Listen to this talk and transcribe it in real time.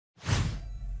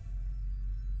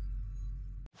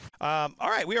All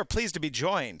right, we are pleased to be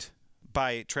joined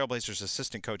by Trailblazers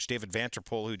assistant coach David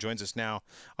Vanterpool, who joins us now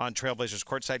on Trailblazers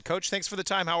Courtside. Coach, thanks for the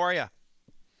time. How are you?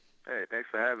 Hey, thanks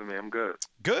for having me. I'm good.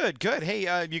 Good.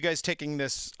 Hey, you guys taking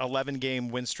this 11-game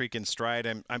win streak in stride.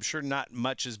 I'm sure not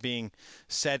much is being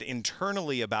said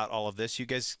internally about all of this. You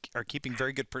guys are keeping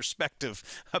very good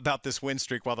perspective about this win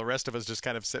streak while the rest of us just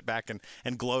kind of sit back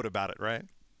and gloat about it, right?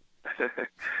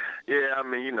 Yeah, I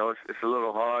mean, it's a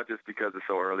little hard just because it's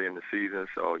so early in the season.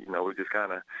 So, we just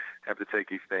kind of have to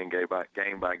take each thing game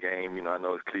by game. I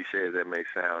know as cliche as that may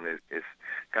sound, it's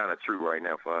kind of true right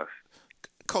now for us.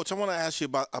 Coach, I want to ask you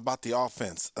about the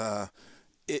offense.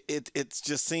 It's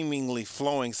just seemingly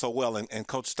flowing so well, and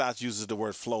Coach Stotts uses the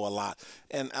word flow a lot.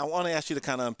 And I want to ask you to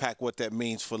kind of unpack what that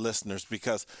means for listeners,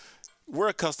 because we're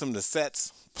accustomed to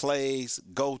sets, plays,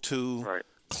 go-to, right,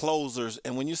 closers.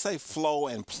 And when you say flow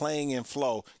and playing in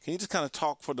flow, can you just kind of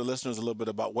talk for the listeners a little bit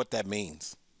about what that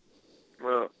means?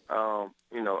 Well,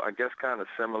 I guess kind of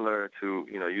similar to,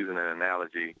 using an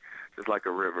analogy, just like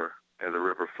a river. As a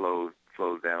river flows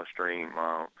downstream,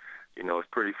 it's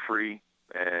pretty free,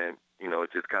 and, it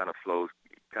just kind of flows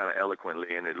kind of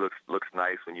eloquently, and it looks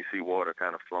nice when you see water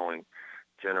kind of flowing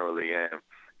generally. And,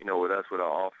 with us, with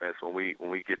our offense, when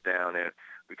we get down there,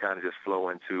 we kind of just flow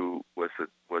into what's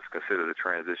considered a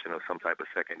transition or some type of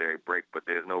secondary break, but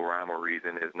there's no rhyme or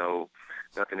reason.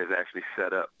 Nothing is actually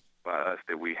set up by us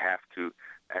that we have to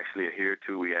actually adhere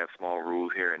to. We have small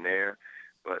rules here and there,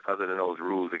 but other than those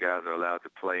rules, the guys are allowed to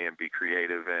play and be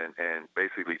creative and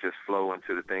basically just flow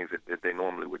into the things that they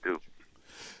normally would do.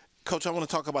 Coach, I want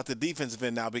to talk about the defensive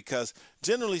end now, because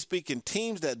generally speaking,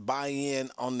 teams that buy in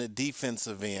on the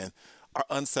defensive end are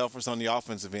unselfish on the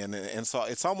offensive end. And so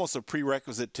it's almost a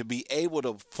prerequisite to be able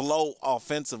to flow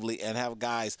offensively and have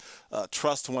guys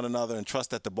trust one another and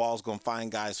trust that the ball's going to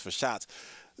find guys for shots,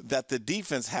 that the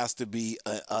defense has to be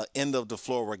an end of the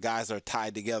floor where guys are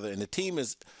tied together. And the team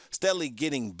is steadily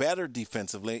getting better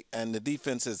defensively, and the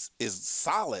defense is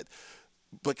solid.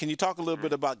 But can you talk a little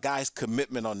bit about guys'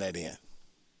 commitment on that end?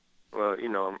 Well,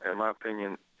 in my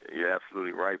opinion, you're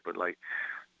absolutely right. But,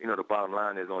 the bottom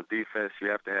line is on defense, you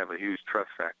have to have a huge trust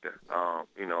factor.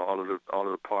 All of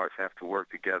the parts have to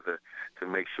work together to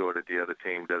make sure that the other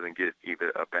team doesn't get either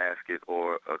a basket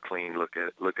or a clean look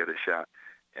at a shot.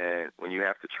 And when you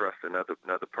have to trust another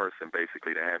person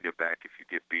basically to have your back if you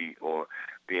get beat or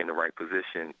be in the right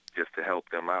position just to help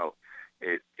them out,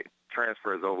 it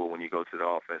transfers over when you go to the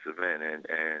offensive end.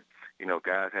 And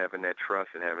guys having that trust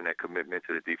and having that commitment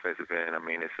to the defensive end, I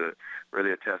mean, it's really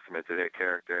a testament to their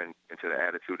character and to the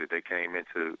attitude that they came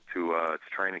into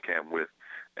training camp with.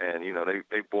 And,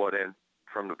 they bought in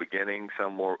from the beginning,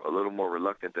 some a little more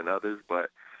reluctant than others, but,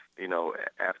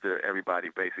 after everybody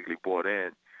basically bought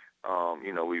in,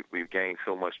 we've gained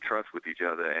so much trust with each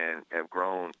other and have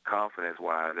grown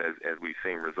confidence-wise as we've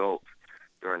seen results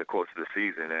during the course of the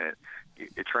season. And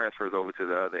it transfers over to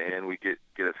the other end. We get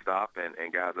a stop, and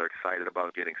guys are excited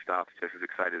about getting stops, just as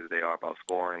excited as they are about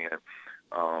scoring. And,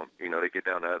 they get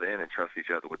down the other end and trust each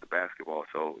other with the basketball.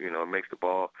 So, it makes the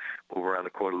ball move around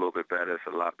the court a little bit better. It's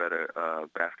a lot better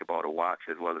basketball to watch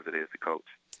as well as it is to coach.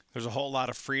 There's a whole lot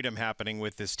of freedom happening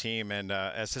with this team, and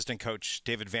assistant coach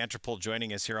David Vanterpool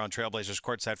joining us here on Trailblazers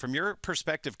Courtside. From your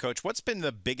perspective, Coach, what's been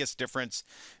the biggest difference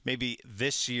maybe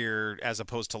this year as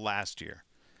opposed to last year?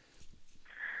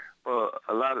 Well,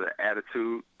 a lot of the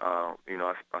attitude,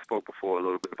 I spoke before a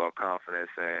little bit about confidence,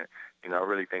 and, I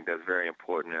really think that's very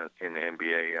important in the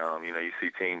NBA. You see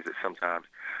teams that sometimes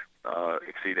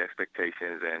exceed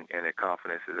expectations and their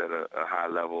confidence is at a high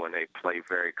level and they play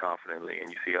very confidently, and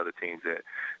you see other teams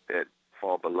that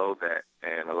fall below that,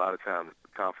 and a lot of times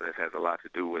confidence has a lot to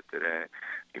do with it. And,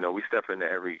 we step into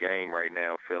every game right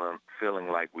now feeling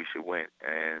like we should win,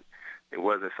 and it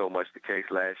wasn't so much the case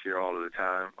last year all of the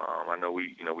time. I know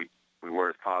we were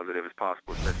as positive as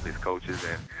possible, especially as coaches,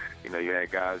 and you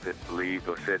had guys that believed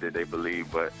or said that they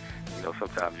believed, but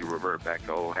sometimes you revert back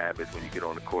to old habits when you get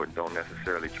on the court and don't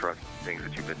necessarily trust things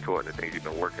that you've been taught and the things you've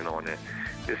been working on. And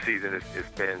this season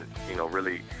it's been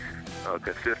really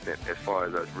consistent as far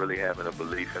as us really having a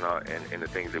belief in the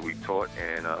things that we've taught,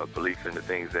 and a belief in the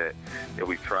things that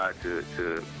we've tried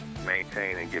to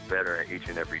maintain and get better at each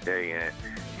and every day. And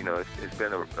it's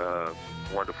been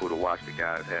wonderful to watch the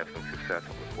guys have some success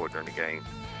on the court during the game.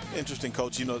 Interesting,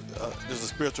 Coach. There's a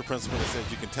spiritual principle that says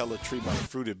you can tell a tree by the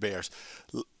fruit it bears.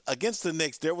 Against the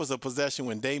Knicks, there was a possession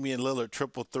when Damian Lillard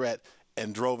triple threat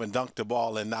and drove and dunked the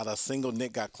ball, and not a single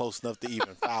Knick got close enough to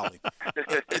even foul him.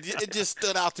 It just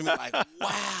stood out to me like,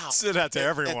 wow. Stood out to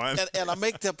everyone. And I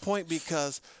make that point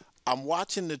because I'm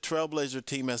watching the Trailblazer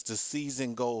team as the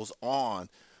season goes on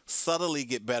subtly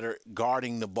get better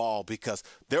guarding the ball, because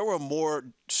there were more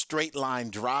straight line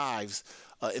drives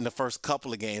in the first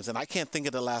couple of games. And I can't think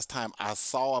of the last time I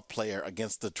saw a player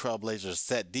against the Trailblazers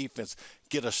set defense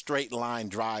get a straight line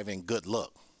drive and good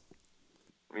look.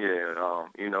 Yeah,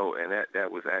 and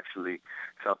that was actually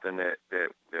something that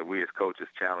we as coaches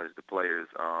challenged the players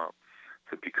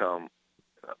to become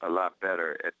a lot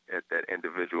better at that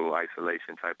individual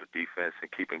isolation type of defense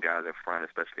and keeping guys in front,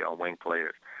 especially our wing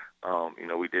players.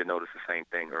 We did notice the same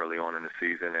thing early on in the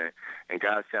season, and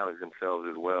guys challenged themselves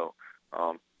as well,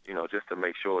 just to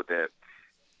make sure that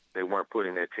they weren't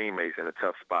putting their teammates in a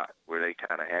tough spot where they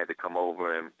kind of had to come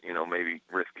over and, maybe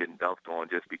risk getting dunked on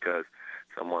just because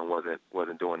someone wasn't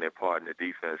doing their part in the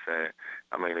defense. And,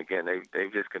 I mean, again,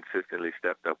 they've just consistently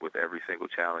stepped up with every single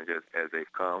challenge as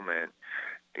they've come. And,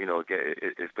 again,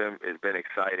 it's been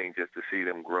exciting just to see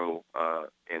them grow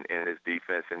in this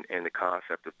defense and the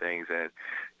concept of things and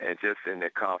just in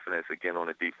their confidence, again, on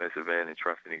the defensive end and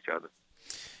trusting each other.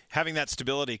 Having that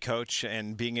stability, Coach,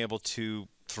 and being able to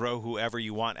throw whoever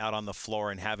you want out on the floor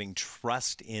and having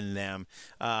trust in them,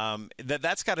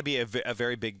 that's got to be a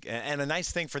very big and a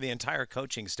nice thing for the entire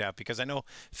coaching staff, because I know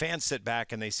fans sit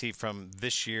back and they see from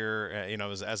this year,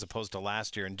 as opposed to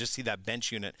last year, and just see that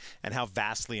bench unit and how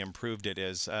vastly improved it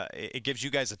is. It gives you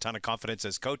guys a ton of confidence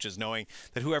as coaches, knowing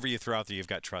that whoever you throw out there, you've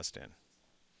got trust in.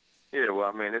 Yeah, well,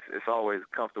 I mean, it's always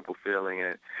a comfortable feeling,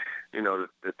 and,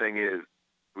 the thing is,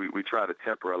 we try to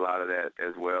temper a lot of that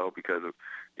as well, because of,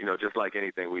 just like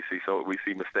anything we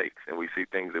see mistakes and we see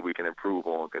things that we can improve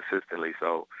on consistently.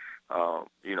 So,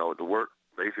 the work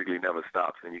basically never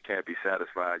stops, and you can't be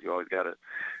satisfied. You always gotta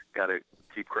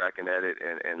keep cracking at it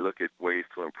and look at ways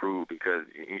to improve, because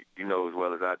you know as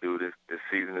well as I do, this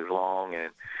season is long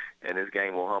and this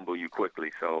game will humble you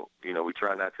quickly. So, we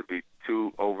try not to be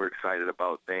too overexcited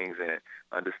about things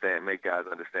and make guys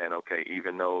understand, okay,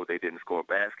 even though they didn't score a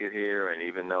basket here, and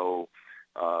even though,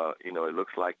 it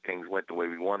looks like things went the way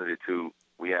we wanted it to,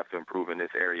 we have to improve in this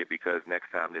area because next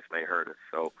time this may hurt us.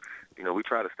 So, we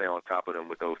try to stay on top of them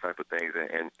with those type of things.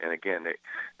 And again,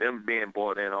 them being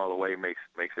bought in all the way makes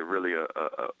it really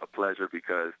a pleasure,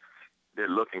 because they're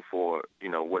looking for,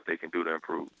 what they can do to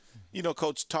improve.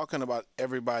 Coach, talking about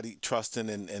everybody trusting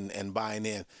and buying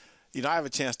in, I have a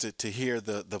chance to hear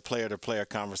the player-to-player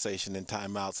conversation in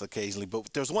timeouts occasionally, but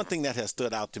there's one thing that has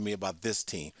stood out to me about this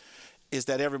team is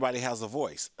that everybody has a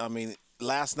voice. I mean,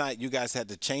 last night you guys had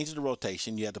to change the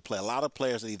rotation. You had to play a lot of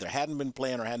players that either hadn't been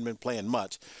playing or hadn't been playing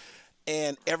much,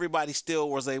 and everybody still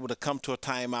was able to come to a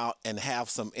timeout and have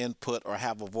some input or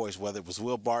have a voice, whether it was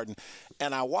Will Barton.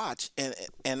 And I watched,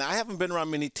 and I haven't been around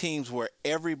many teams where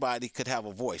everybody could have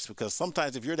a voice, because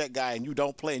sometimes if you're that guy and you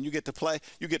don't play and you get to play,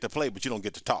 but you don't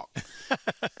get to talk.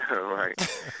 Right.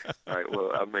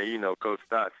 Well, I mean, Coach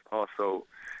Stotts also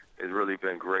has really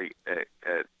been great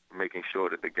at making sure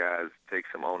that the guys take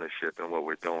some ownership in what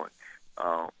we're doing.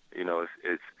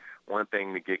 It's one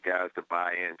thing to get guys to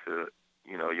buy into,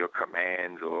 your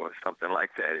commands or something like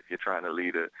that if you're trying to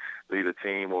lead a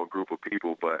team or a group of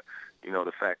people. But,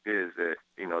 the fact is that,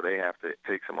 they have to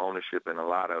take some ownership in a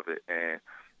lot of it and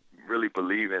really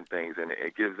believe in things. And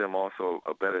it gives them also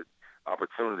a better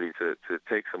opportunity to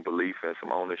take some belief and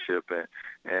some ownership and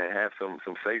have some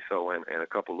say-so in a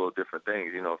couple little different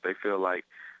things. If they feel like,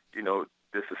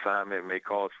 this assignment may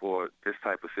call for this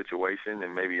type of situation,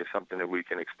 and maybe it's something that we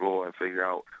can explore and figure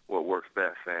out what works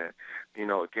best. And,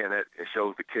 again, it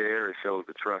shows the care, it shows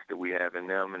the trust that we have in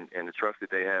them and the trust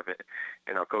that they have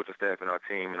in our coaching staff and our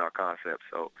team and our concepts.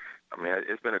 So, I mean,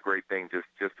 it's been a great thing just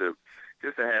to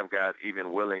have guys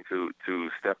even willing to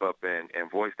step up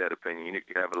and voice that opinion. You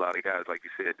have a lot of guys, like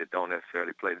you said, that don't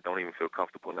necessarily play, that don't even feel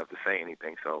comfortable enough to say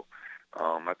anything. So,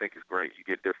 I think it's great. You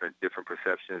get different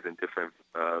perceptions and different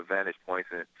vantage points,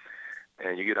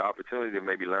 and you get an opportunity to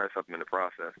maybe learn something in the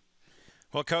process.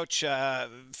 Well, Coach,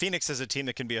 Phoenix is a team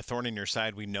that can be a thorn in your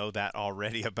side. We know that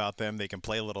already about them. They can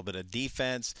play a little bit of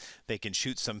defense. They can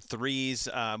shoot some threes.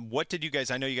 What did you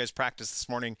guys – I know you guys practiced this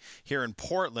morning here in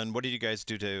Portland. What did you guys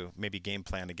do to maybe game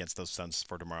plan against those Suns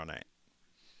for tomorrow night?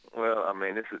 Well, I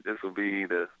mean, this will be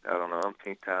the,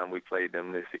 umpteenth time we played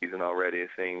them this season already, it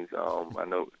seems. I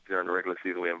know during the regular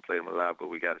season we haven't played them a lot, but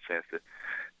we got a chance to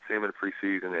see them in the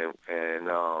preseason. And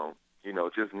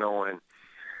just knowing,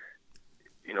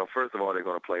 first of all, they're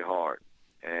going to play hard.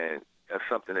 And that's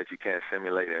something that you can't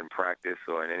simulate in practice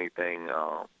or in anything,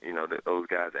 that those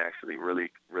guys actually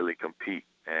really, really compete.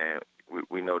 And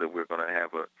we know that we're going to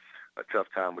have a tough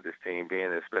time with this team,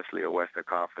 being especially a Western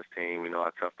Conference team. We know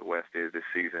how tough the West is this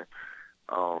season.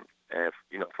 And,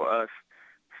 for us,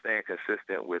 staying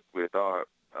consistent with our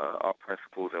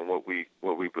principles and what we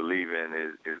believe in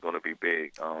is going to be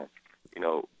big.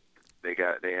 they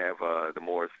have the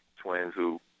Morris twins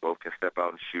who both can step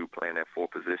out and shoot, playing that 4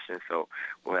 position. So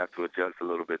we'll have to adjust a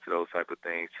little bit to those type of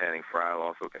things. Channing Frye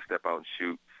also can step out and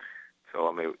shoot. So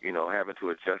I mean, having to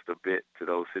adjust a bit to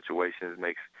those situations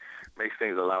makes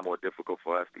things a lot more difficult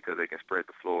for us because they can spread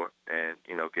the floor and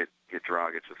get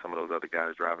Dragic or some of those other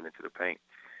guys driving into the paint.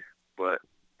 But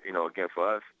again,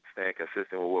 for us, staying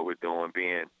consistent with what we're doing,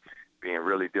 being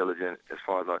really diligent as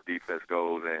far as our defense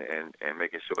goes, and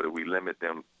making sure that we limit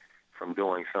them from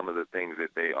doing some of the things that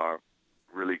they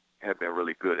have been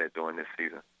really good at doing this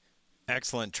season.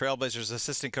 Excellent. Trailblazers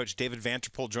assistant coach David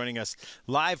Vanterpool joining us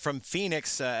live from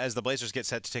Phoenix as the Blazers get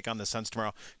set to take on the Suns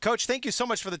tomorrow. Coach, thank you so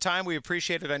much for the time. We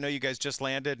appreciate it. I know you guys just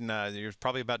landed, and you're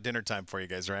probably about dinner time for you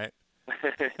guys, right?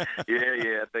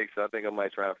 Yeah, I think so. I think I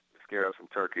might try to scare up some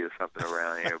turkey or something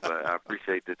around here, but I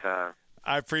appreciate the time.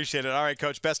 I appreciate it. All right,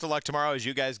 Coach, best of luck tomorrow as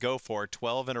you guys go for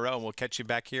 12 in a row, and we'll catch you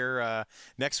back here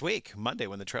next week, Monday,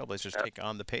 when the Trailblazers take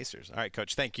on the Pacers. All right,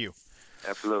 Coach, thank you.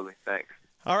 Absolutely. Thanks.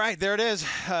 All right, there it is.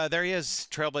 There he is,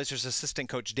 Trailblazers assistant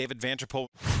coach David Vanterpool.